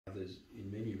others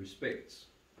in many respects.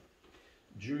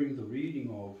 During the reading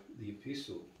of the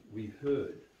epistle, we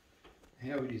heard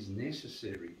how it is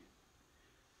necessary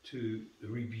to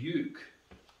rebuke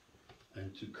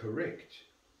and to correct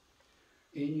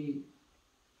anything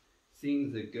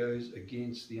that goes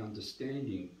against the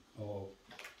understanding of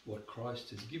what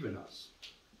Christ has given us.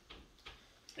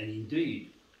 And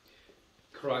indeed,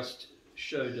 Christ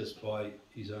showed us by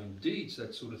his own deeds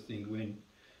that sort of thing when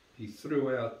he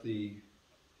threw out the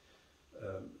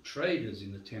traders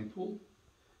in the temple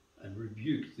and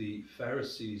rebuked the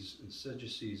Pharisees and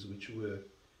Sadducees, which were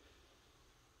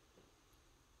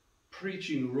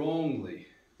preaching wrongly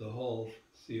the whole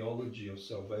theology of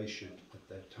salvation at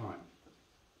that time.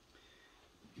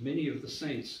 Many of the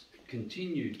saints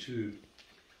continue to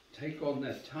take on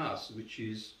that task, which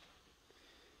is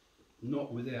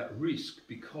not without risk,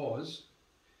 because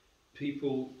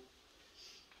people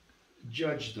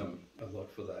judge them a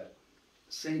lot for that.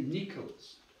 St.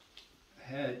 Nicholas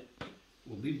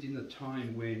lived in a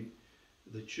time when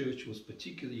the church was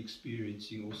particularly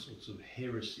experiencing all sorts of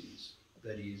heresies,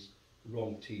 that is,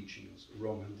 wrong teachings,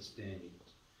 wrong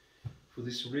understandings. For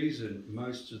this reason,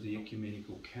 most of the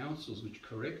ecumenical councils which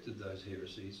corrected those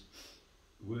heresies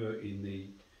were in the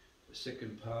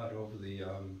second part of the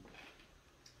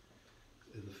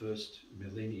first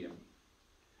millennium.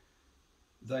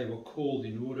 They were called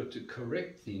in order to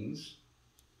correct things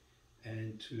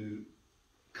and to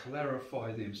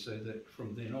clarify them so that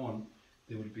from then on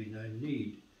there would be no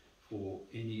need for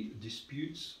any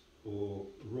disputes or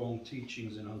wrong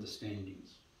teachings and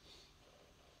understandings.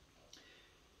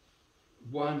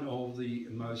 One of the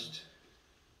most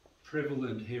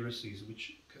prevalent heresies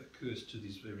which occurs to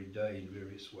this very day in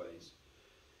various ways,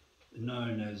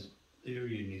 known as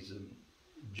Arianism,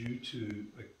 due to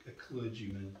a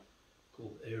clergyman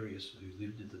called Arius who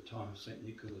lived at the time of St.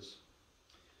 Nicholas,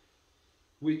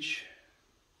 which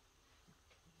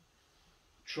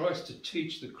tries to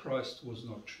teach that Christ was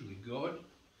not truly God,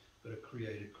 but a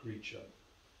created creature.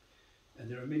 And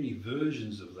there are many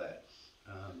versions of that.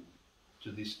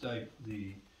 To this day,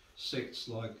 the sects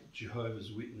like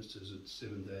Jehovah's Witnesses and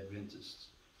Seventh-day Adventists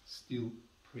still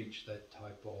preach that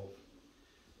type of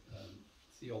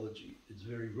theology. It's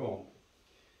very wrong.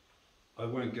 I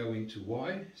won't go into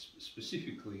why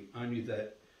specifically, only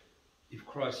that if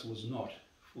Christ was not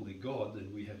fully God,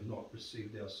 then we have not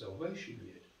received our salvation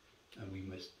yet, and we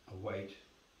must await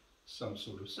some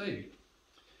sort of saving.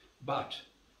 But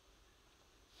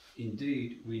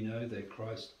indeed, we know that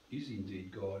Christ is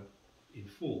indeed God in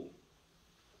full,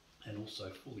 and also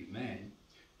fully man,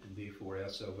 and therefore our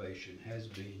salvation has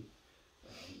been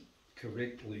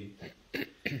correctly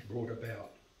brought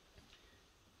about.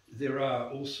 There are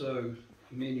also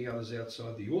many others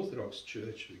outside the Orthodox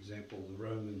Church, for example the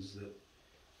Romans, that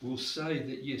will say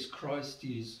that yes, Christ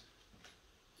is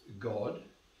God,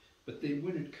 but then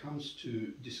when it comes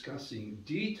to discussing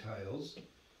details,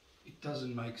 it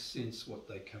doesn't make sense what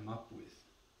they come up with.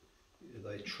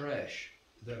 They trash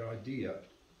that idea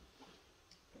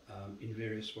in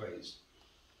various ways,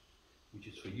 which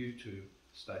is for you to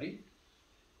study.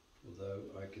 Although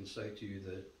I can say to you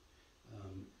that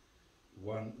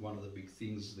one of the big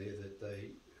things there that they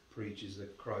preach is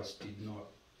that Christ did not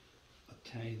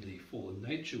attain the fallen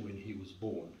nature when he was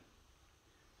born,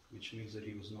 which means that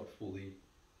he was not fully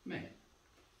man,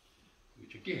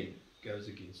 which again goes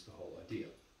against the whole idea.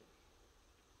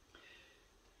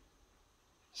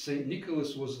 St.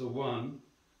 Nicholas was the one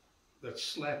that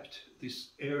slapped this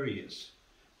Arius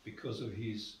because of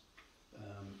his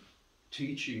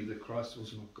teaching that Christ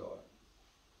was not God.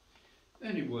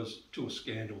 And it was to a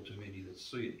scandal to many that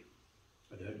see it.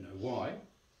 I don't know why,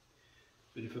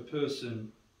 but if a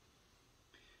person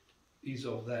is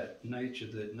of that nature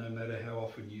that no matter how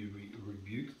often you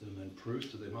rebuke them and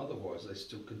prove to them otherwise, they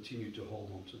still continue to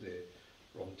hold on to their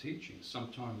wrong teachings.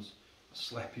 Sometimes a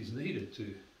slap is needed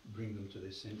to bring them to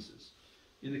their senses.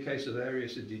 In the case of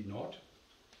Arius, it did not,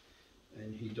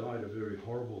 and he died a very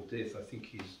horrible death. I think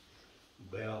his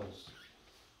bowels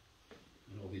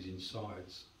and all his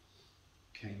insides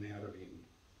came out of him.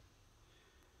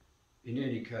 In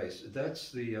any case,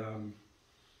 that's the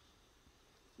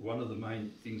one of the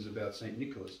main things about St.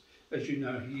 Nicholas. As you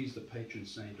know, he is the patron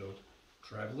saint of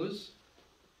travellers,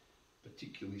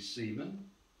 particularly seamen,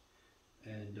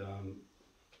 and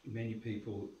many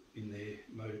people in their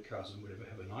motor cars and whatever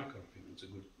have an icon of him. It's a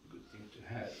good thing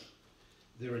to have.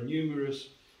 There are numerous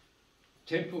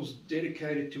temples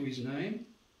dedicated to his name,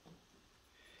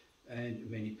 and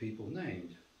many people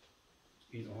named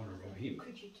in honour of him.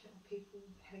 Could you tell people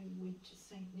how you went to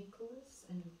St. Nicholas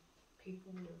and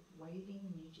people were waiting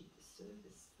and you did the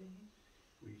service there?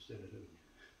 Well, you said it, haven't you?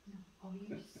 No. Oh, you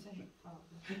said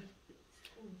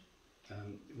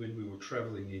when we were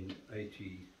travelling in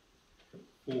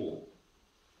 84,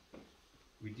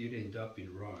 we did end up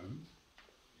in Rome,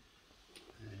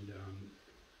 and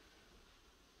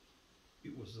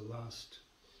it was the last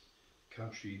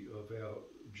country of our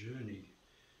journey.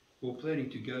 We were planning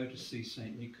to go to see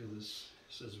St.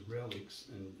 Nicholas's relics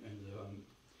and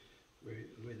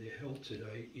where they're held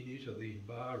today in Italy, in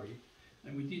Bari,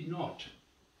 and we did not.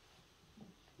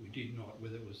 We did not,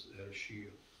 whether it was out of sheer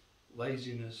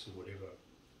laziness or whatever.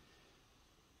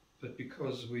 But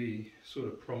because we sort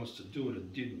of promised to do it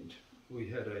and didn't, we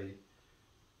had a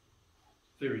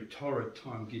very torrid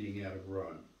time getting out of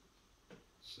Rome.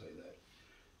 Say that.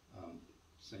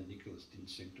 St. Nicholas didn't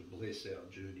seem to bless our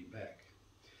journey back.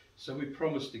 So we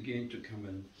promised again to come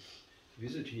and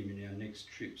visit him in our next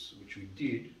trips, which we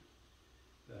did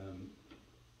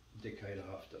a decade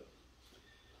after.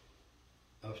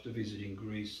 After visiting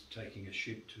Greece, taking a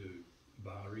ship to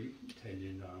Bari,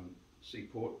 Italian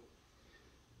seaport,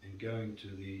 and going to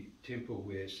the temple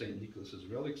where St. Nicholas's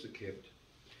relics are kept,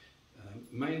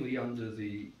 mainly under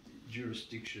the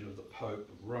jurisdiction of the Pope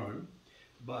of Rome,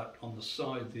 but on the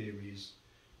side there is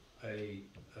a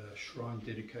shrine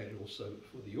dedicated also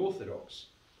for the Orthodox.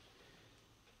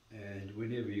 And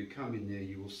whenever you come in there,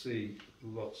 you will see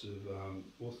lots of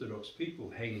Orthodox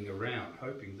people hanging around,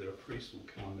 hoping that a priest will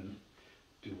come and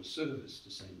do a service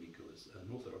to St. Nicholas,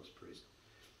 an Orthodox priest.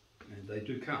 And they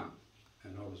do come,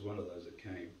 and I was one of those that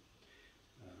came,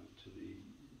 to the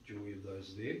joy of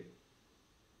those there.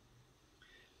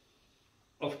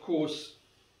 Of course,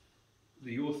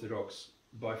 the Orthodox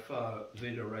by far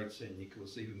venerate St.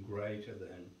 Nicholas even greater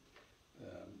than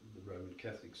the Roman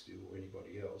Catholics do, or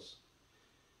anybody else.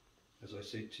 As I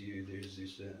said to you, there's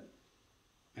this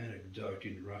anecdote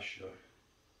in Russia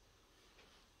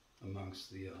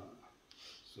amongst the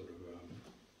sort of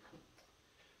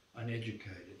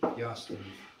uneducated. You ask them,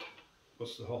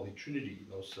 what's the Holy Trinity?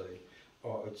 They'll say,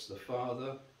 oh, it's the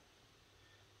Father,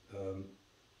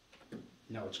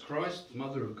 no, it's Christ,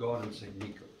 Mother of God, and St.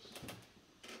 Nicholas.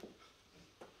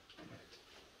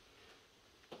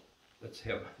 That's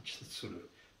how much it's sort of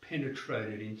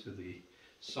penetrated into the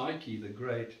psyche, the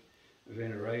great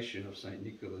veneration of St.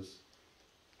 Nicholas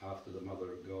after the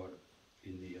Mother of God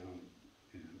in the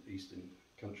Eastern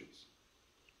countries.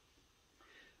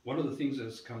 One of the things that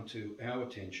has come to our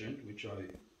attention, which I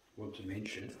want to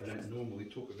mention, I don't normally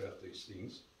talk about these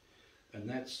things, and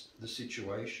that's the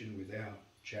situation with our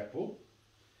chapel.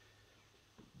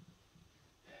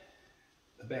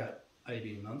 About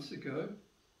 18 months ago,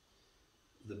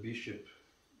 the bishop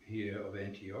here of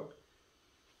Antioch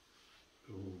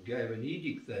gave an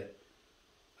edict that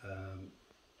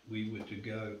we were to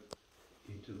go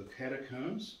into the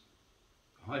catacombs,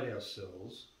 hide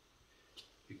ourselves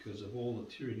because of all the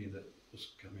tyranny that was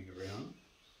coming around,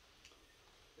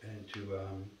 and to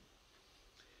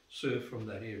serve from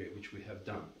that area, which we have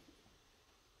done.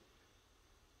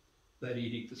 That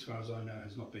edict, as far as I know,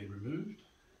 has not been removed,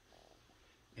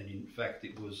 and in fact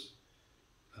it was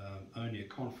only a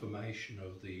confirmation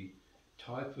of the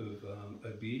type of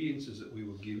obediences that we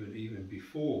were given even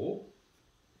before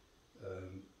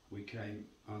we came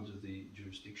under the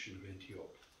jurisdiction of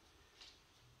Antioch.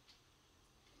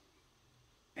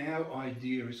 Our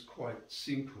idea is quite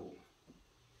simple.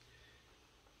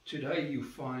 Today you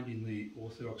find in the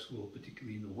Orthodox world,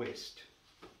 particularly in the West,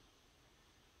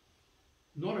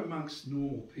 not amongst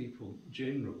normal people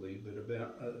generally, but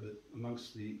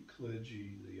amongst the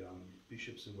clergy, the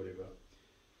bishops and whatever,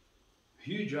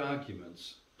 huge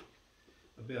arguments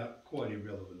about quite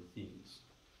irrelevant things,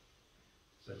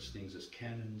 such things as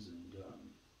canons and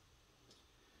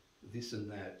this and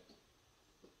that,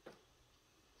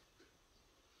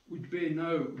 would bear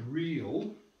no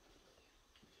real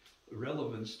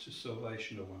relevance to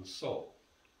salvation of one's soul.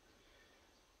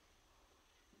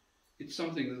 It's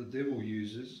something that the devil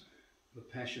uses, the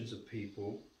passions of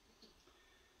people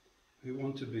who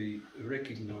want to be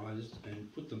recognised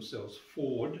and put themselves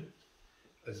forward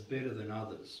as better than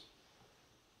others.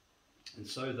 And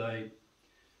so they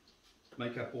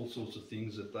make up all sorts of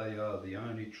things that they are the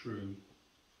only true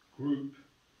group,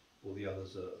 or the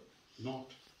others are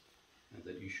not, and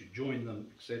that you should join them,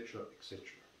 etc., etc.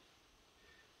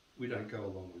 We don't go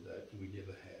along with that, and we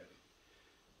never have.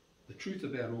 The truth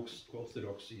about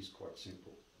orthodoxy is quite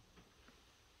simple.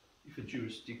 If a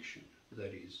jurisdiction,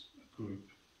 that is, a group,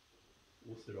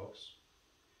 orthodox,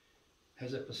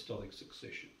 has apostolic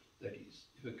succession, that is,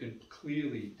 if it can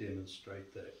clearly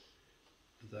demonstrate that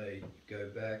they go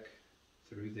back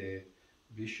through their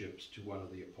bishops to one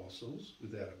of the apostles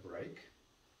without a break,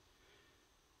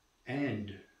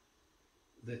 and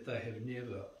that they have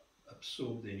never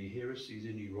absorbed any heresies,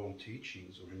 any wrong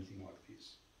teachings or anything like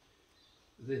this,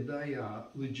 then they are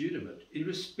legitimate,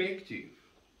 irrespective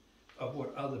of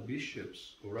what other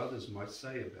bishops or others might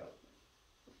say about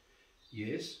them.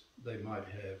 Yes, they might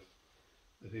have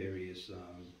various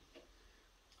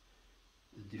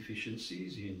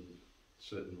deficiencies in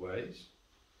certain ways,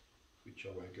 which I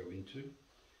won't go into,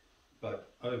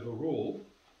 but overall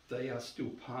they are still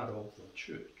part of the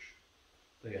church.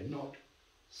 They are not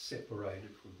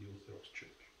separated from the Orthodox Church.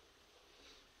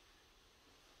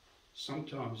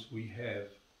 Sometimes we have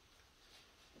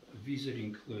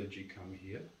visiting clergy come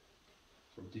here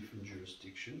from different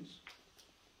jurisdictions,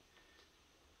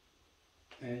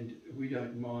 and we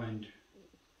don't mind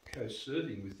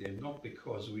co-serving with them, not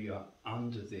because we are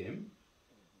under them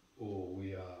or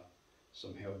we are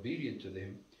somehow obedient to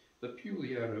them, but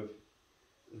purely out of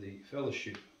the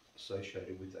fellowship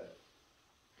associated with that.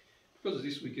 Because of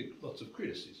this we get lots of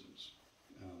criticisms.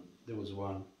 There was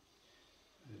one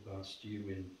last year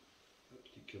when a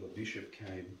particular bishop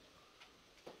came,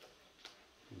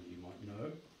 who you might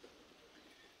know,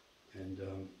 and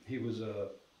he was a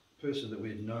person that we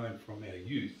had known from our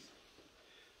youth,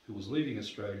 who was leaving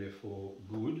Australia for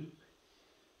good,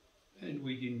 and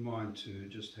we didn't mind to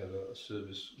just have a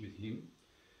service with him,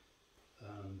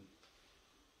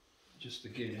 just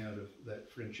again out of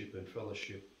that friendship and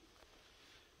fellowship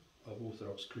of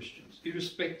Orthodox Christians,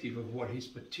 irrespective of what his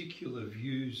particular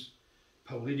views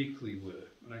politically were.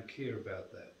 I don't care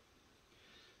about that.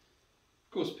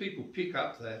 Of course, people pick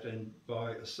up that and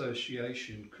by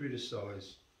association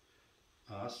criticise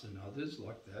us and others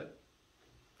like that,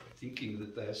 thinking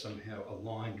that they are somehow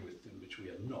aligned with them, which we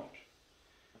are not.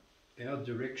 Our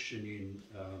direction in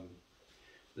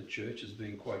the church has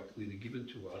been quite clearly given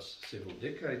to us several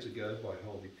decades ago by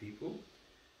holy people,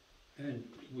 and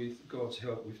with God's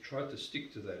help we've tried to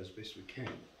stick to that as best we can.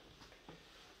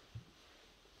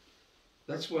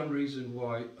 That's one reason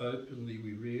why openly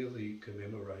we rarely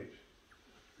commemorate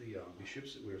the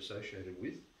bishops that we're associated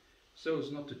with, so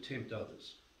as not to tempt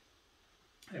others.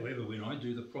 However, when I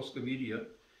do the proscomedia,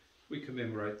 we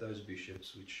commemorate those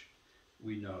bishops which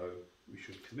we know we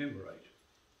should commemorate.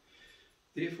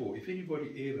 Therefore, if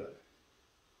anybody ever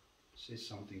says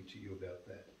something to you about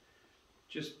that,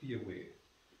 just be aware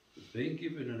that being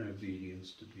given an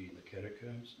obedience to be in the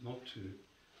catacombs, not to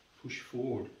push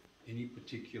forward any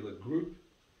particular group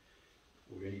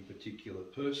or any particular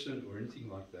person or anything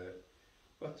like that,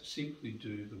 but to simply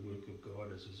do the work of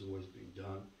God as has always been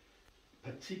done,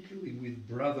 particularly with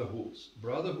brotherhoods.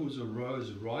 Brotherhoods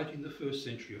arose right in the first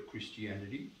century of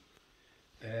Christianity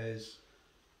as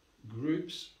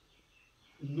groups,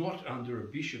 not under a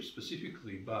bishop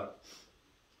specifically, but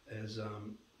as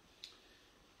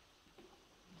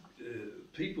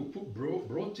people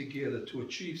brought together to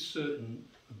achieve certain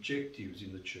objectives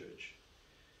in the church,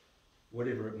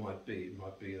 whatever it might be. It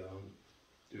might be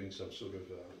doing some sort of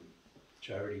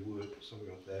charity work or something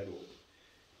like that, or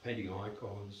painting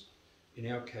icons. In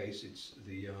our case, it's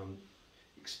the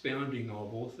expounding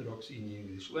of orthodoxy in the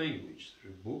English language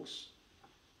through books,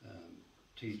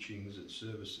 teachings and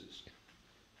services,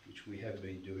 which we have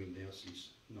been doing now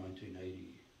since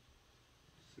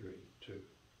 1983 too.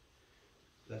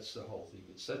 That's the whole thing.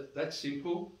 It's that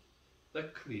simple,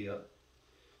 that clear,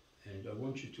 and I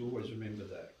want you to always remember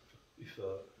that. If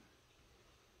a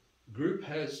group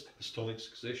has apostolic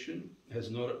succession, has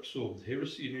not absorbed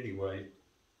heresy in any way,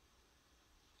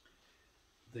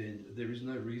 then there is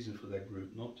no reason for that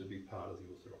group not to be part of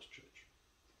the Orthodox Church.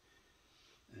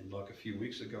 And like a few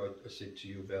weeks ago, I said to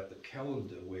you about the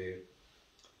calendar where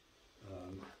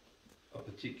a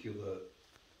particular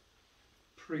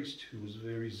priest who was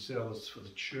very zealous for the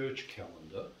church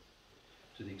calendar,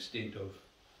 to the extent of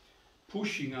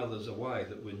pushing others away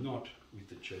that were not with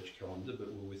the church calendar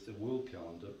but were with the world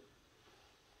calendar,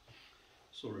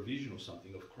 saw a vision or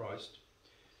something of Christ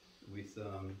with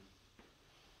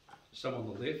some on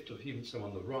the left of him and some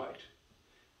on the right.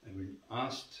 And when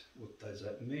asked what does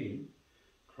that mean,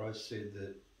 Christ said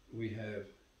that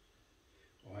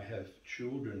I have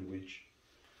children which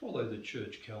follow the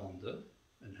church calendar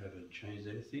and haven't changed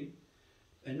anything,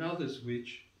 and others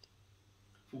which,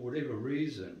 for whatever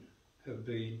reason, have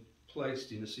been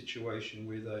placed in a situation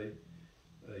where they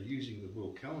are using the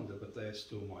world calendar, but they are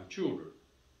still my children.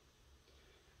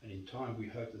 And in time we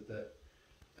hope that that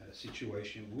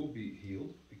situation will be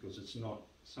healed, because it's not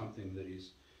something that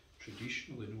is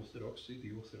traditional in Orthodoxy.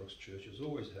 The Orthodox Church has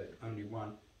always had only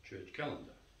one church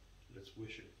calendar. Let's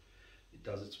worship. It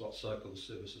does its cycle of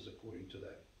services according to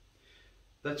that.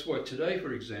 That's why today,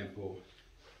 for example,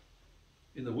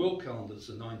 in the world calendar it's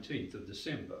the 19th of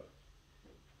December,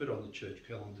 but on the church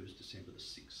calendar is December the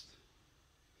 6th.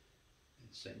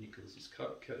 And St. Nicholas is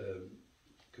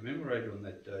commemorated on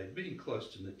that day, being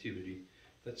close to Nativity.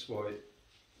 That's why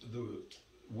the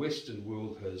Western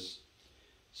world has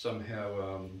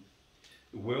somehow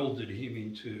welded him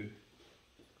into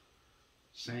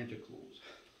Santa Claus.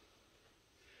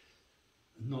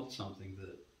 Not something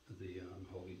that the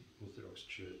Holy Orthodox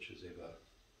Church has ever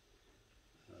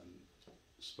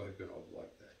spoken of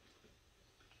like that.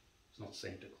 It's not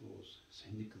Santa Claus.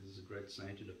 St. Nicholas is a great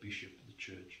saint and a bishop of the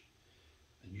church.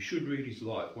 And you should read his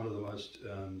life, one of the most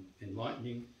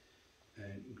enlightening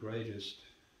and greatest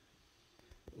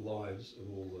lives of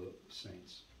all the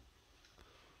saints.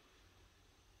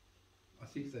 I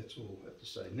think that's all I have to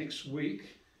say. Next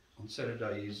week, on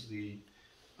Saturday, is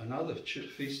another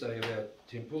feast day of our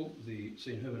temple, the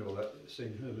St. Herman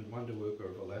Wonderworker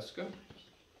of Alaska.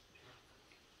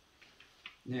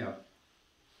 Now,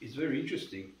 it's very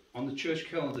interesting. On the church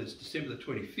calendar, it's December the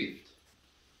 25th,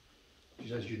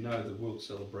 which, as you know, the world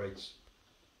celebrates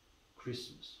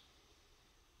Christmas.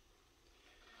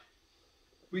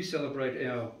 We celebrate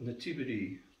our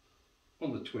Nativity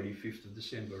on the 25th of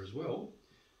December as well,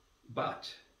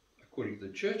 but according to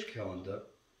the church calendar,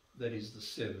 that is the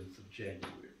 7th of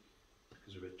January,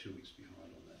 because we're about 2 weeks behind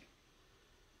on that.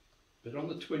 But on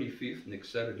the 25th, next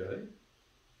Saturday,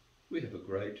 we have a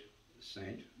great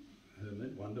Saint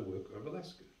Herman Wonderworker of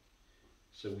Alaska.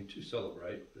 So we too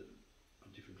celebrate, but on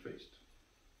a different feast,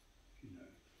 if you know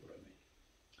what I mean.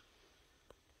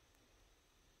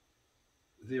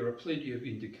 There are plenty of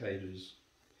indicators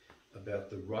about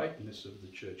the rightness of the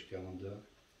church calendar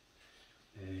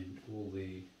and all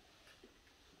the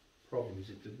problems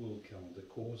that the world calendar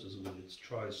causes when it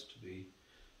tries to be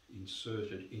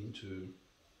inserted into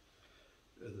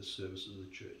the service of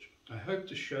the church. I hope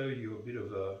to show you a bit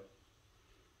of a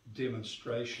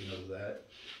demonstration of that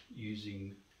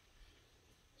using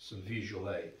some visual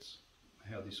aids,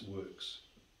 how this works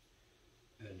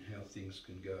and how things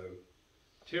can go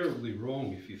terribly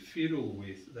wrong if you fiddle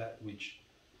with that which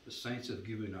the saints have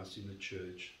given us in the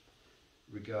church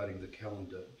regarding the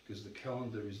calendar, because the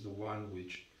calendar is the one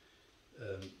which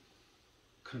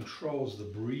controls the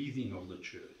breathing of the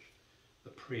church, the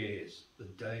prayers, the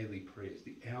daily prayers,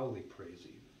 the hourly prayers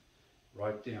even,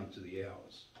 right down to the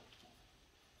hours.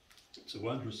 It's a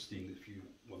wondrous thing if you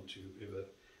want to ever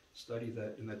study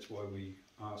that, and that's why we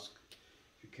ask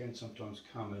if you can sometimes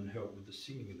come and help with the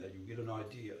singing and that. You'll get an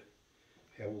idea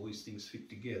how all these things fit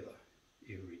together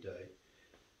every day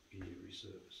in every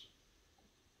service.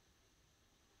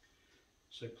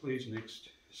 So please, next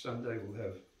Sunday we'll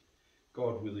have,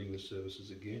 God willing, the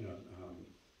services again on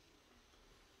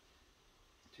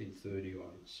 10:30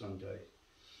 on Sunday.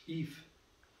 If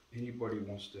anybody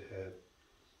wants to have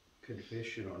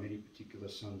confession on any particular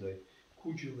Sunday,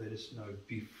 could you let us know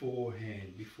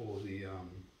beforehand, before the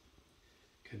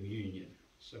communion,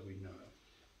 so we know?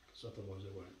 Because otherwise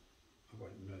I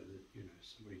won't know that, you know,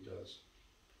 somebody does.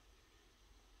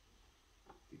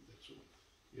 I think that's all.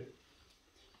 Yeah?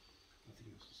 Nothing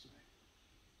else to say.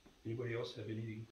 Anybody else have anything